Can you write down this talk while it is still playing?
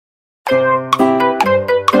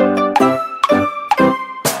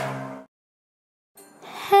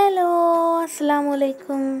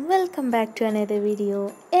Assalamualaikum. Welcome back to another video.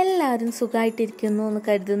 എല്ലാവരും സുഖമായിട്ടിരിക്കുന്നു എന്ന്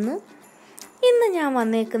കരുതുന്നു. ഇന്ന് ഞാൻ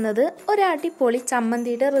വന്നേക്കുന്നത് ഒരു അടിപൊളി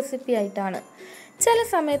ചമ്മന്തിയുടെ റെസിപ്പി ആയിട്ടാണ്. ചില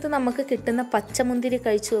സമയത്ത് നമുക്ക് കിട്ടുന്ന പച്ചമുന്തിരി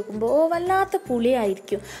കഴിച്ചു നോക്കുമ്പോൾ വല്ലാത്ത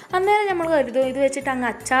പുളിയായിരിക്കും. അന്നേരം നമ്മൾ കരുതും ഇത് വെച്ചിട്ട് അങ്ങ്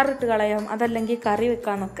അച്ചാറിട്ട് കളയാം, അതല്ലെങ്കിൽ കറി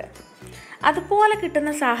വെക്കാമെന്നൊക്കെ. അതുപോലെ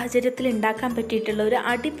കിട്ടുന്ന സാഹചര്യത്തിൽ ഉണ്ടാക്കാൻ പറ്റിയിട്ടുള്ള ഒരു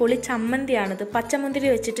അടിപൊളി ചമ്മന്തിയാണിത്. പച്ചമുന്തിരി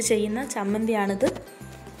വെച്ചിട്ട് ചെയ്യുന്ന ചമ്മന്തിയാണിത്.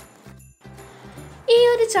 ഈ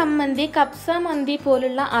ഒരു ചമ്മന്തി കബ്സ മന്തി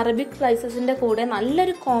പോലുള്ള അറബിക് റൈസസിൻ്റെ കൂടെ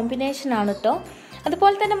നല്ലൊരു കോമ്പിനേഷനാണ് കേട്ടോ.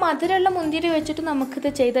 അതുപോലെ തന്നെ മധുരമുള്ള മുന്തിരി വെച്ചിട്ട് നമുക്കിത്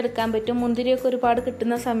ചെയ്തെടുക്കാൻ പറ്റും. മുന്തിരിയൊക്കെ ഒരുപാട്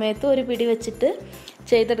കിട്ടുന്ന സമയത്ത് ഒരു പിടി വെച്ചിട്ട്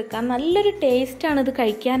ചെയ്തെടുക്കാം. നല്ലൊരു ടേസ്റ്റാണ് ഇത്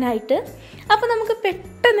കഴിക്കാനായിട്ട്. അപ്പോൾ നമുക്ക്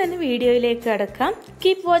പെട്ടെന്ന് തന്നെ വീഡിയോയിലേക്ക് കിടക്കാം.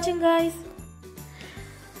 Keep watching guys.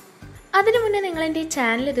 അതിനു മുന്നേ നിങ്ങൾ എൻ്റെ ഈ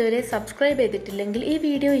ചാനൽ ഇതുവരെ സബ്സ്ക്രൈബ് ചെയ്തിട്ടില്ലെങ്കിൽ ഈ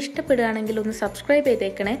വീഡിയോ ഇഷ്ടപ്പെടുകയാണെങ്കിൽ ഒന്ന് സബ്സ്ക്രൈബ്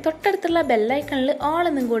ചെയ്തേക്കണേ. തൊട്ടടുത്തുള്ള ബെല്ലൈക്കണിൽ ഓൾ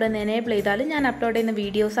എന്നും കൂടെ ഒന്ന് എനേബിൾ ചെയ്താൽ ഞാൻ അപ്ലോഡ് ചെയ്യുന്ന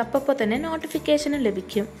വീഡിയോസ് അപ്പോൾ തന്നെ നോട്ടിഫിക്കേഷനും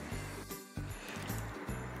ലഭിക്കും.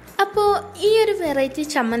 അപ്പോൾ ഈ ഒരു വെറൈറ്റി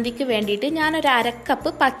ചമ്മന്തിക്ക് വേണ്ടിയിട്ട് ഞാനൊരു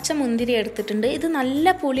അരക്കപ്പ് പച്ച മുന്തിരി എടുത്തിട്ടുണ്ട്. ഇത്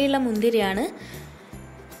നല്ല പുളിയുള്ള മുന്തിരിയാണ്.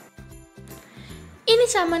 ഇനി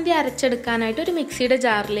ചമ്മന്തി അരച്ചെടുക്കാനായിട്ട് ഒരു മിക്സിയുടെ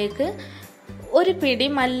ജാറിലേക്ക് ഒരു പിടി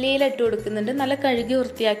മല്ലിയില ഇട്ട് കൊടുക്കുന്നുണ്ട്. നല്ല കഴുകി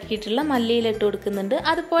വൃത്തിയാക്കിയിട്ടുള്ള മല്ലിയില ഇട്ട് കൊടുക്കുന്നുണ്ട്.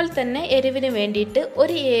 അതുപോലെ തന്നെ എരിവിന് വേണ്ടിയിട്ട്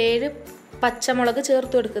ഒരു 7 പച്ചമുളക്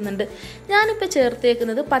ചേർത്ത് കൊടുക്കുന്നുണ്ട്. ഞാനിപ്പോൾ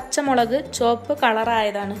ചേർത്തേക്കുന്നത് പച്ചമുളക് ചുവപ്പ്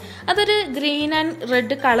കളറായതാണ്. അതൊരു green and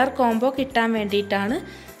red colour combo കിട്ടാൻ വേണ്ടിയിട്ടാണ്.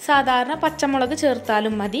 സാധാരണ പച്ചമുളക്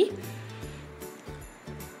ചേർത്താലും മതി.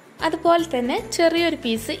 അതുപോലെ തന്നെ ചെറിയൊരു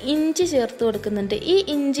പീസ് ഇഞ്ചി ചേർത്ത് കൊടുക്കുന്നുണ്ട്. ഈ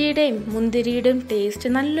ഇഞ്ചിയുടെയും മുന്തിരിയുടെയും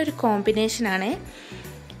ടേസ്റ്റ് നല്ലൊരു കോമ്പിനേഷനാണ്.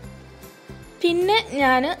 പിന്നെ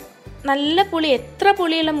ഞാൻ നല്ല പുളി, എത്ര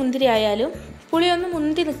പുളിയുള്ള മുന്തിരി ആയാലും പുളിയൊന്ന്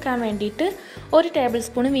മുന്തി നിൽക്കാൻ വേണ്ടിയിട്ട് 1 ടേബിൾ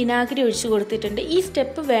സ്പൂൺ വിനാഗിരി ഒഴിച്ച് കൊടുത്തിട്ടുണ്ട്. ഈ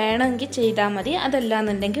സ്റ്റെപ്പ് വേണമെങ്കിൽ ചെയ്താൽ മതി,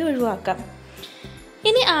 അതല്ലാന്നുണ്ടെങ്കിൽ ഒഴിവാക്കാം.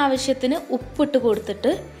 ഇനി ആവശ്യത്തിന് ഉപ്പിട്ട്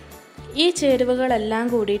കൊടുത്തിട്ട് ഈ ചേരുവകളെല്ലാം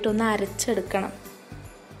കൂടിയിട്ടൊന്ന് അരച്ചെടുക്കണം.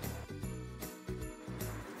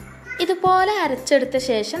 ഇതുപോലെ അരച്ചെടുത്ത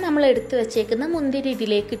ശേഷം നമ്മൾ എടുത്തു വെച്ചേക്കുന്ന മുന്തിരി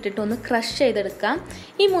ഇതിലേക്ക് ഇട്ടിട്ട് ഒന്ന് ക്രഷ് ചെയ്തെടുക്കാം.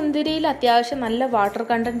 ഈ മുന്തിരിയിൽ അത്യാവശ്യം നല്ല വാട്ടർ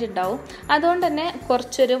കണ്ടൻറ്റ് ഉണ്ടാവും. അതുകൊണ്ട് തന്നെ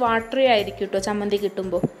കുറച്ചൊരു വാട്ടറി ആയിരിക്കും കേട്ടോ ചമ്മന്തി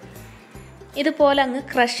കിട്ടുമ്പോൾ. ഇതുപോലെ അങ്ങ്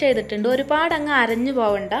ക്രഷ് ചെയ്തിട്ടുണ്ട്. ഒരുപാട് അങ്ങ് അരഞ്ഞു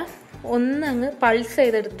പോവണ്ട, ഒന്ന് അങ്ങ് പൾസ്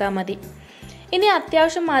ചെയ്തെടുത്താൽ മതി. ഇനി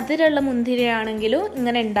അത്യാവശ്യം മധുരമുള്ള മുന്തിരിയാണെങ്കിലും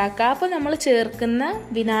ഇങ്ങനെ ഉണ്ടാക്കാം. അപ്പോൾ നമ്മൾ ചേർക്കുന്ന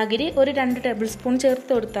വിനാഗിരി ഒരു 2 ടേബിൾ സ്പൂൺ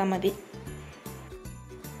ചേർത്ത് കൊടുത്താൽ മതി.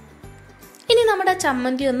 ഇനി നമ്മുടെ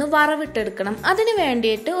ചമ്മന്തി ഒന്ന് വറവിട്ടെടുക്കണം. അതിന്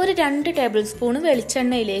വേണ്ടിയിട്ട് ഒരു 2 ടേബിൾ സ്പൂൺ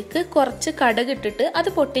വെളിച്ചെണ്ണയിലേക്ക് കുറച്ച് കടുകിട്ടിട്ട് അത്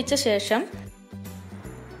പൊട്ടിച്ച ശേഷം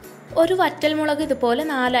ഒരു വറ്റൽമുളക് ഇതുപോലെ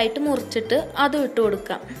 4ആയിട്ട് മുറിച്ചിട്ട് അതും ഇട്ട്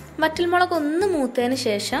കൊടുക്കാം. വറ്റൽമുളക് ഒന്ന് മൂത്തതിന്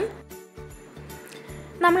ശേഷം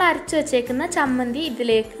നമ്മൾ അരച്ച് വെച്ചേക്കുന്ന ചമ്മന്തി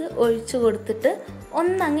ഇതിലേക്ക് ഒഴിച്ചു കൊടുത്തിട്ട്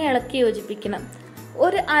ഒന്നങ്ങ് ഇളക്കി യോജിപ്പിക്കണം.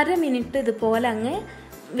 ഒരു 1/2 മിനിറ്റ് ഇതുപോലെ അങ്ങ്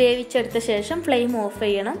വേവിച്ചെടുത്ത ശേഷം ഫ്ലെയിം ഓഫ്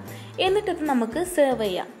ചെയ്യണം. എന്നിട്ടിത് നമുക്ക് സെർവ്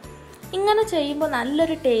ചെയ്യാം. ഇങ്ങനെ ചെയ്യുമ്പോൾ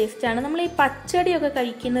നല്ലൊരു ടേസ്റ്റാണ്. നമ്മൾ ഈ പച്ചടിയൊക്കെ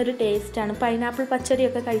കഴിക്കുന്ന ഒരു ടേസ്റ്റാണ്. പൈനാപ്പിൾ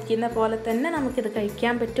പച്ചടിയൊക്കെ കഴിക്കുന്ന പോലെ തന്നെ നമുക്കിത്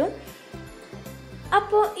കഴിക്കാൻ പറ്റും.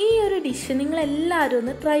 അപ്പോൾ ഈ ഒരു ഡിഷ് നിങ്ങളെല്ലാവരും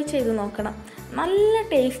ഒന്ന് ട്രൈ ചെയ്ത് നോക്കണം. നല്ല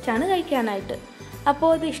ടേസ്റ്റാണ് കഴിക്കാനായിട്ട്.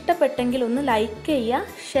 അപ്പോൾ ഇത് ഇഷ്ടപ്പെട്ടെങ്കിൽ ഒന്ന് ലൈക്ക്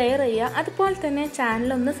ചെയ്യുക, ഷെയർ ചെയ്യുക, അതുപോലെ തന്നെ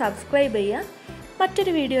ചാനലൊന്ന് സബ്സ്ക്രൈബ് ചെയ്യുക.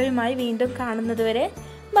 മറ്റൊരു വീഡിയോയുമായി വീണ്ടും കാണുന്നത് വരെ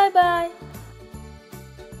ബൈ ബൈ.